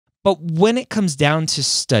But when it comes down to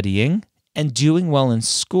studying and doing well in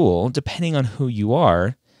school, depending on who you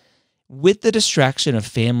are, with the distraction of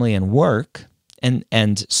family and work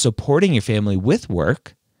and supporting your family with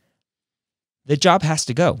work, the job has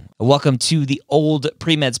to go. Welcome to the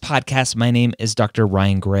OldPreMeds Podcast. My name is Dr.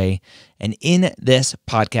 Ryan Gray, and in this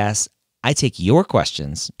podcast, I take your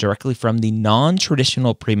questions directly from the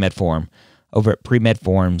non-traditional premed forum over at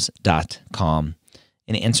premedforums.com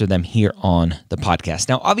and answer them here on the podcast.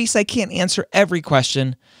 Now, obviously, I can't answer every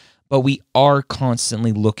question, but we are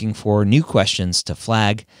constantly looking for new questions to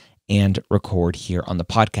flag and record here on the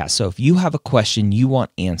podcast. So if you have a question you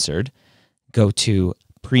want answered, go to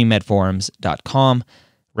premedforums.com,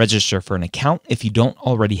 register for an account if you don't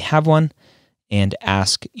already have one, and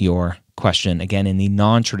ask your question, again, in the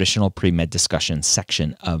non-traditional pre-med discussion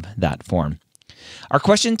section of that forum. Our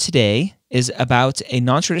question today is about a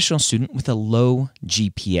non-traditional student with a low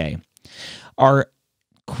GPA. Our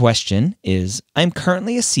question is, I'm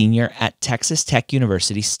currently a senior at Texas Tech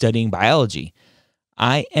University studying biology.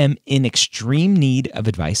 I am in extreme need of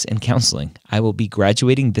advice and counseling. I will be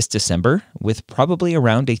graduating this December with probably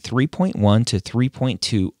around a 3.1 to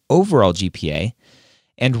 3.2 overall GPA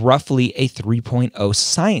and roughly a 3.0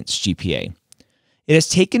 science GPA. It has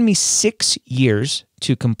taken me 6 years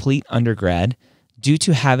to complete undergrad due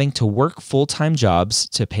to having to work full-time jobs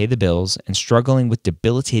to pay the bills and struggling with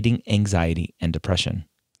debilitating anxiety and depression.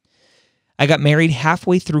 I got married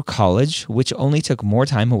halfway through college, which only took more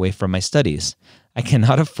time away from my studies. I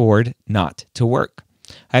cannot afford not to work.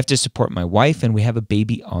 I have to support my wife, and we have a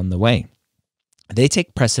baby on the way. They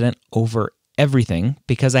take precedent over everything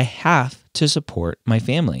because I have to support my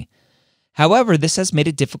family. However, this has made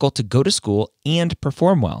it difficult to go to school and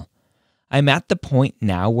perform well. I'm at the point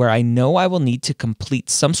now where I know I will need to complete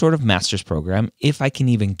some sort of master's program, if I can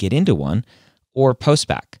even get into one, or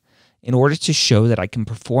postbac, in order to show that I can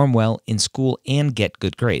perform well in school and get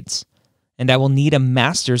good grades. And I will need a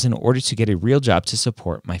master's in order to get a real job to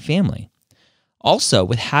support my family. Also,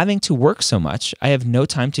 with having to work so much, I have no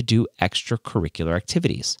time to do extracurricular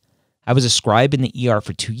activities. I was a scribe in the ER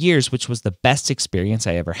for 2 years, which was the best experience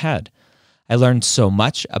I ever had. I learned so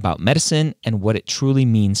much about medicine and what it truly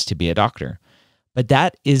means to be a doctor. But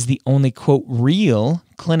that is the only, quote, real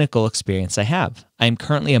clinical experience I have. I am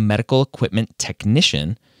currently a medical equipment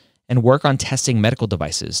technician and work on testing medical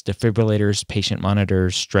devices, defibrillators, patient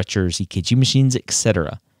monitors, stretchers, EKG machines,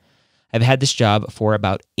 etc. I've had this job for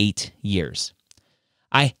about 8 years.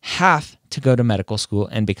 I have to go to medical school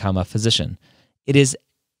and become a physician. It is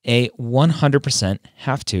a 100%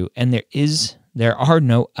 have to, and there are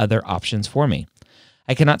no other options for me.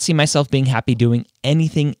 I cannot see myself being happy doing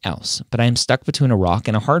anything else, but I am stuck between a rock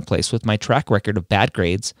and a hard place with my track record of bad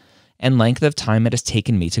grades and length of time it has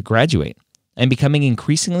taken me to graduate. I'm becoming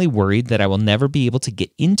increasingly worried that I will never be able to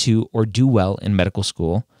get into or do well in medical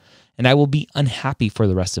school, and I will be unhappy for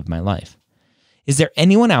the rest of my life. Is there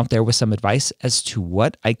anyone out there with some advice as to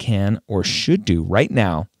what I can or should do right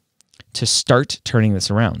now to start turning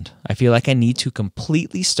this around? I feel like I need to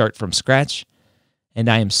completely start from scratch, and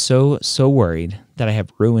I am so worried that I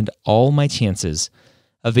have ruined all my chances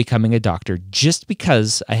of becoming a doctor just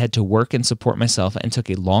because I had to work and support myself and took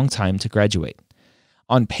a long time to graduate.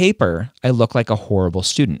 On paper, I look like a horrible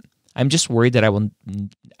student. I'm just worried that I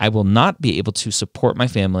will not be able to support my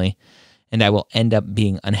family, and I will end up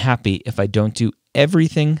being unhappy if I don't do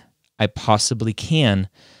everything I possibly can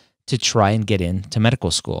to try and get into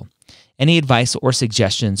medical school. Any advice or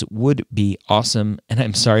suggestions would be awesome, and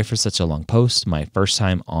I'm sorry for such a long post, my first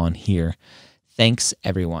time on here. Thanks,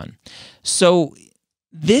 everyone. So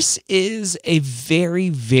this is a very,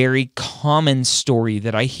 very common story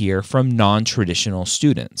that I hear from non-traditional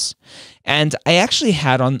students. And I actually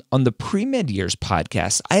had on the Pre-Med Years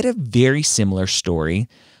podcast, I had a very similar story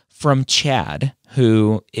from Chad,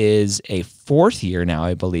 who is a fourth year now,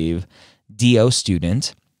 I believe, DO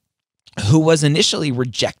student, who was initially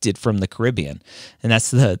rejected from the Caribbean. And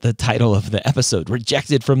that's the title of the episode,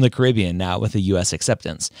 Rejected from the Caribbean, now with a U.S.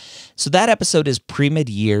 acceptance. So that episode is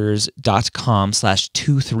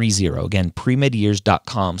premedyears.com/230. Again,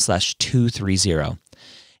 premedyears.com/230.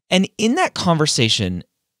 And in that conversation,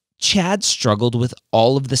 Chad struggled with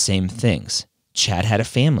all of the same things. Chad had a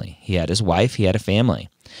family. He had his wife. He had a family.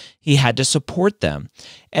 He had to support them.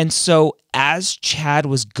 And so as Chad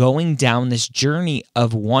was going down this journey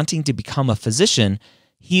of wanting to become a physician,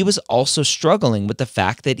 he was also struggling with the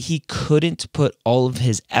fact that he couldn't put all of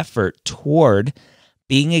his effort toward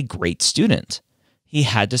being a great student. He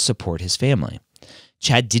had to support his family.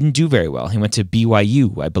 Chad didn't do very well. He went to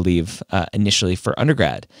BYU, I believe, initially for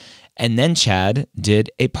undergrad. And then Chad did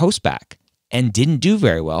a postbac. and didn't do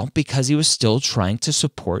very well because he was still trying to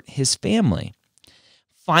support his family.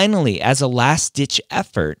 Finally, as a last-ditch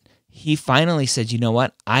effort, he finally said, you know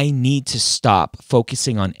what? I need to stop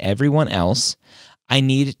focusing on everyone else. I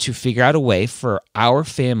need to figure out a way for our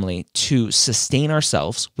family to sustain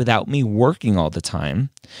ourselves without me working all the time.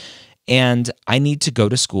 And I need to go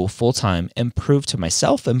to school full-time and prove to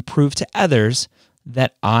myself and prove to others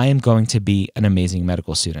that I am going to be an amazing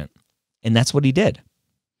medical student. And that's what he did.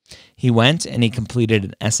 He went and he completed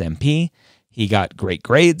an SMP. He got great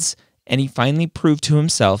grades. And he finally proved to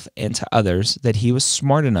himself and to others that he was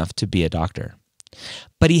smart enough to be a doctor.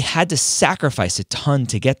 But he had to sacrifice a ton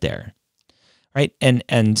to get there, right?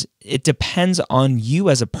 And it depends on you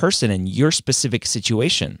as a person and your specific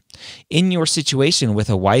situation. In your situation with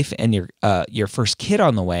a wife and your first kid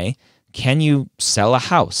on the way, can you sell a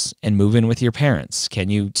house and move in with your parents? Can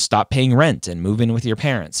you stop paying rent and move in with your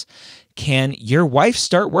parents? Can your wife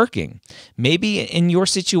start working? Maybe in your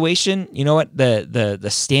situation, you know what, the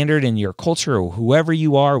standard in your culture or whoever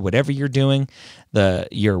you are, whatever you're doing,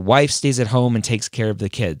 your wife stays at home and takes care of the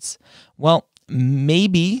kids. Well,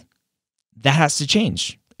 maybe that has to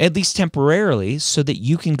change, at least temporarily, so that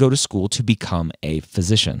you can go to school to become a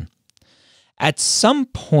physician. At some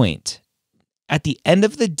point, at the end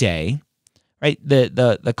of the day, right,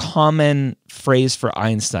 the common phrase for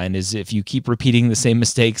Einstein is if you keep repeating the same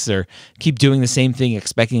mistakes or keep doing the same thing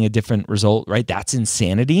expecting a different result, right, that's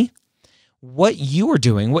insanity. What you were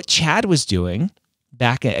doing, what Chad was doing,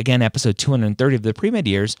 back again, episode 230 of the Pre-Med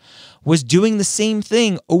years, was doing the same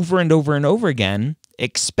thing over and over and over again,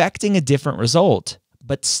 expecting a different result,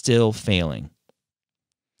 but still failing.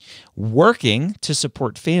 Working to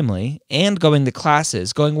support family and going to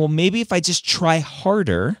classes, going, well, maybe if I just try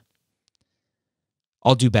harder,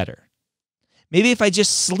 I'll do better. Maybe if I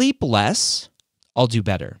just sleep less, I'll do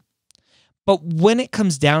better. But when it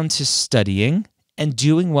comes down to studying and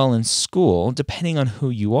doing well in school, depending on who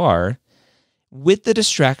you are, with the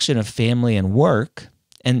distraction of family and work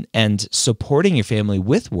and supporting your family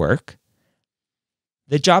with work,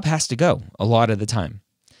 the job has to go a lot of the time.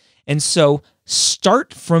 And so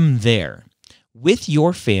start from there with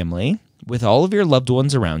your family, with all of your loved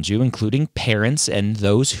ones around you, including parents and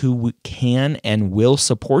those who can and will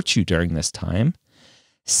support you during this time.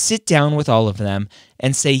 Sit down with all of them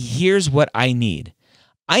and say, here's what I need.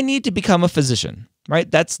 I need to become a physician, right?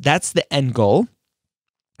 That's the end goal.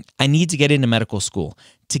 I need to get into medical school.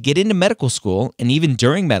 To get into medical school, and even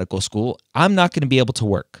during medical school, I'm not going to be able to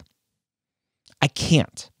work. I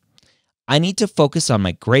can't. I need to focus on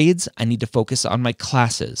my grades. I need to focus on my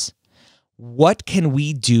classes. What can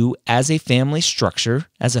we do as a family structure,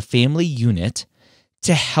 as a family unit,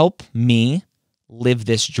 to help me live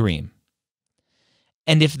this dream?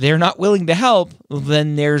 And if they're not willing to help,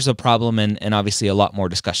 then there's a problem, and obviously a lot more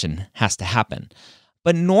discussion has to happen.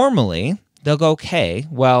 But normally, they'll go, okay,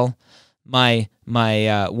 well, my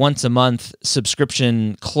once a month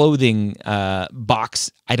subscription clothing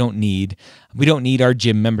box, I don't need. We don't need our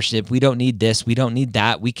gym membership. We don't need this. We don't need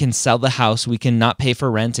that. We can sell the house. We can not pay for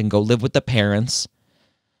rent and go live with the parents.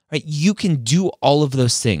 Right? You can do all of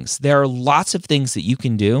those things. There are lots of things that you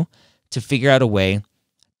can do to figure out a way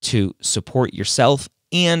to support yourself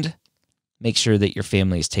and make sure that your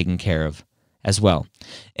family is taken care of as well.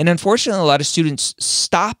 And unfortunately, a lot of students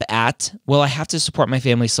stop at, well, I have to support my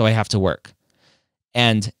family, so I have to work.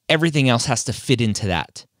 And everything else has to fit into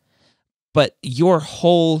that. But your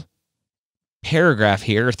whole paragraph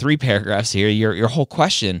here, or 3 paragraphs here, your whole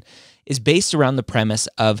question is based around the premise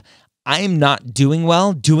of, I'm not doing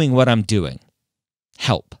well doing what I'm doing.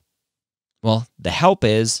 Help. Well, the help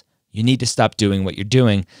is you need to stop doing what you're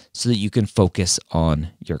doing so that you can focus on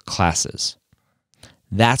your classes.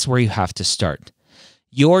 That's where you have to start.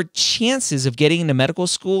 Your chances of getting into medical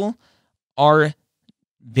school are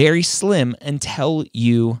very slim until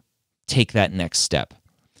you take that next step.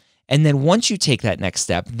 And then once you take that next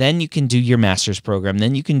step, then you can do your master's program.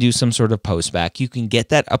 Then you can do some sort of post-bac. You can get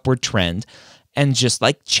that upward trend. And just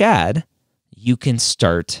like Chad, you can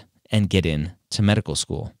start and get into medical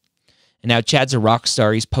school. And now Chad's a rock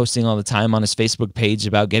star. He's posting all the time on his Facebook page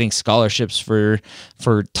about getting scholarships for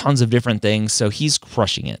tons of different things. So he's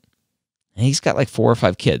crushing it. And he's got like 4 or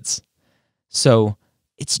 5 kids. So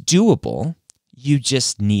it's doable. You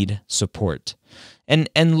just need support.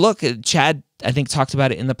 And look, Chad, I think, talked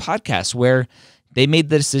about it in the podcast where they made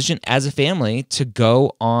the decision as a family to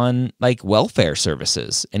go on like welfare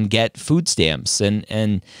services and get food stamps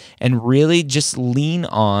and really just lean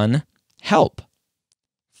on help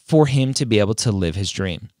for him to be able to live his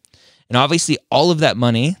dream. And obviously all of that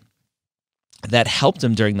money that helped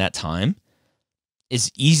him during that time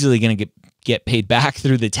is easily going to get paid back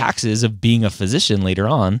through the taxes of being a physician later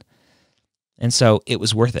on. And so it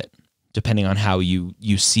was worth it, depending on how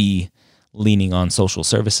you see leaning on social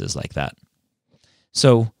services like that.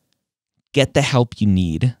 So get the help you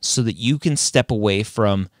need so that you can step away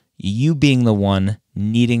from you being the one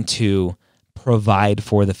needing to provide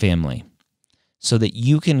for the family, so that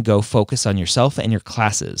you can go focus on yourself and your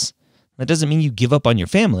classes. That doesn't mean you give up on your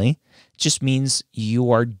family. It just means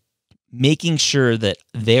you are making sure that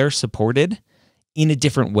they're supported in a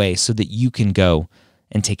different way so that you can go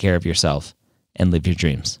and take care of yourself and live your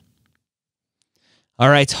dreams. All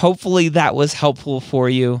right, hopefully that was helpful for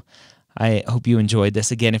you. I hope you enjoyed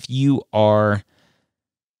this. Again, if you are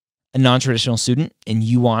a non-traditional student and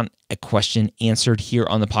you want a question answered here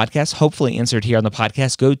on the podcast, hopefully answered here on the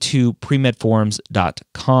podcast, go to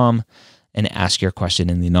premedforums.com and ask your question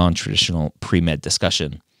in the non-traditional pre-med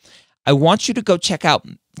discussion. I want you to go check out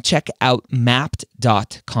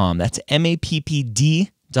mappd.com. That's mappd.com,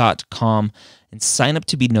 and sign up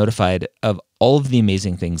to be notified of all of the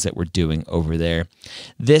amazing things that we're doing over there.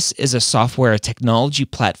 This is a software, a technology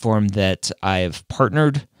platform that I've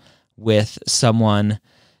partnered with someone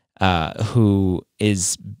who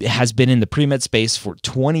has been in the pre-med space for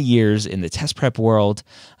 20 years in the test prep world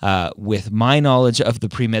with my knowledge of the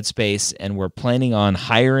pre-med space, and we're planning on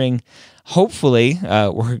hiring. Hopefully,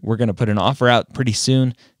 we're going to put an offer out pretty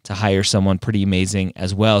soon to hire someone pretty amazing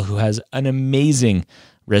as well, who has an amazing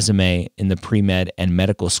resume in the pre-med and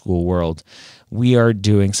medical school world. We are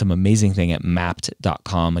doing some amazing thing at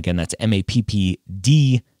mappd.com. Again, that's mappd.com.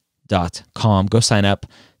 Go sign up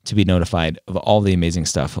to be notified of all the amazing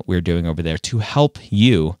stuff we're doing over there to help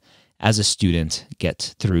you as a student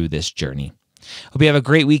get through this journey. Hope you have a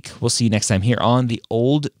great week. We'll see you next time here on the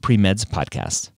Old Pre-Meds Podcast.